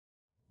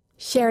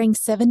Sharing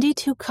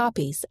 72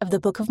 Copies of the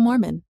Book of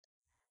Mormon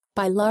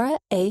by Laura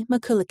A.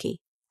 McCulloughy,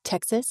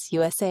 Texas,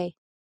 USA.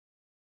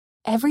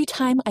 Every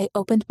time I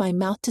opened my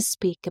mouth to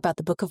speak about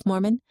the Book of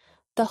Mormon,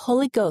 the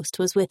Holy Ghost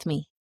was with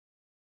me.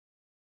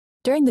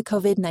 During the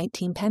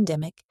COVID-19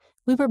 pandemic,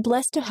 we were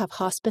blessed to have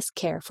hospice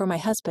care for my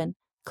husband,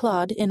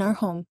 Claude, in our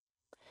home.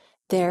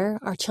 There,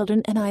 our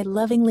children and I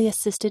lovingly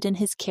assisted in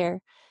his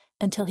care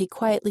until he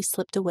quietly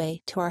slipped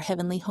away to our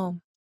heavenly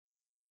home.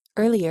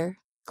 Earlier,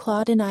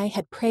 Claude and I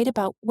had prayed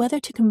about whether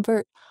to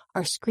convert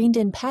our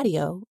screened-in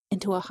patio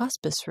into a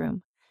hospice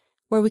room,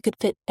 where we could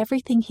fit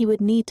everything he would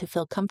need to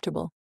feel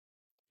comfortable.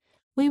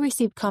 We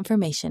received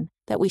confirmation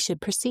that we should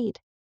proceed.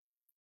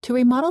 To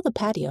remodel the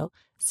patio,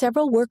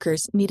 several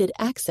workers needed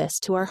access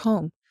to our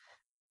home.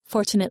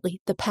 Fortunately,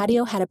 the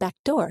patio had a back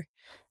door,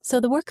 so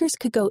the workers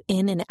could go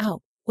in and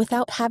out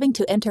without having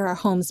to enter our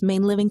home's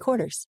main living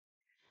quarters.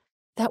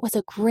 That was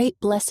a great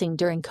blessing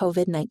during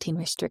COVID-19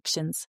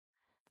 restrictions.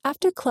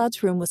 After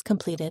Claude's room was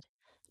completed,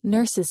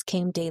 nurses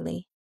came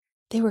daily.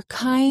 They were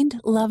kind,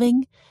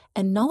 loving,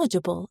 and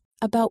knowledgeable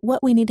about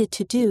what we needed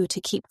to do to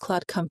keep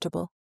Claude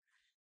comfortable.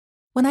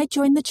 When I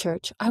joined the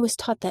church, I was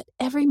taught that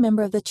every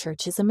member of the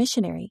church is a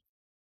missionary.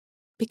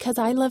 Because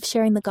I love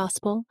sharing the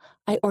gospel,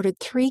 I ordered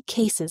 3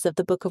 cases of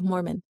the Book of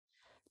Mormon,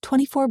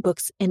 24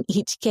 books in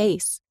each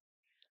case.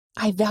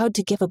 I vowed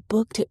to give a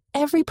book to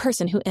every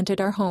person who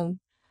entered our home.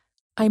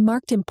 I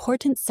marked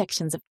important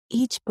sections of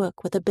each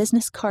book with a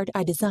business card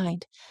I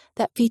designed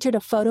that featured a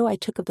photo I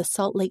took of the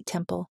Salt Lake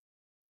Temple.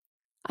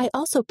 I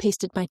also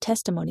pasted my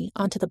testimony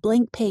onto the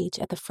blank page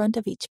at the front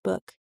of each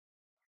book.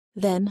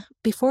 Then,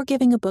 before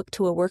giving a book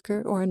to a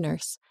worker or a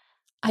nurse,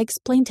 I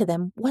explained to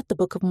them what the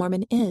Book of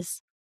Mormon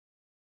is.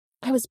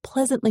 I was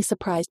pleasantly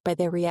surprised by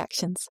their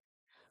reactions.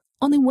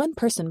 Only one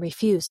person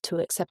refused to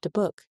accept a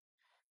book.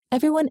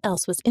 Everyone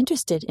else was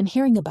interested in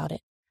hearing about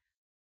it.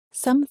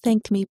 Some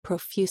thanked me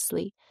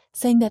profusely,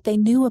 saying that they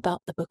knew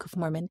about the Book of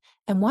Mormon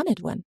and wanted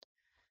one.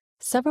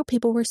 Several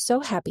people were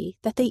so happy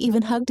that they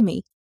even hugged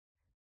me.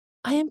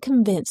 I am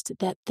convinced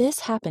that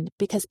this happened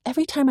because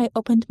every time I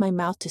opened my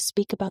mouth to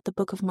speak about the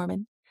Book of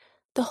Mormon,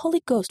 the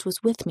Holy Ghost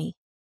was with me.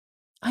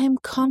 I am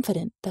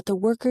confident that the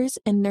workers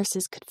and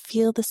nurses could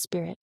feel the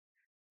Spirit.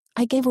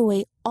 I gave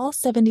away all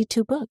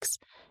 72 books,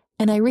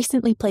 and I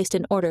recently placed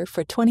an order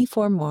for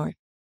 24 more.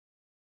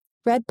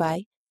 Read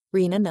by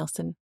Rena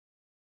Nelson.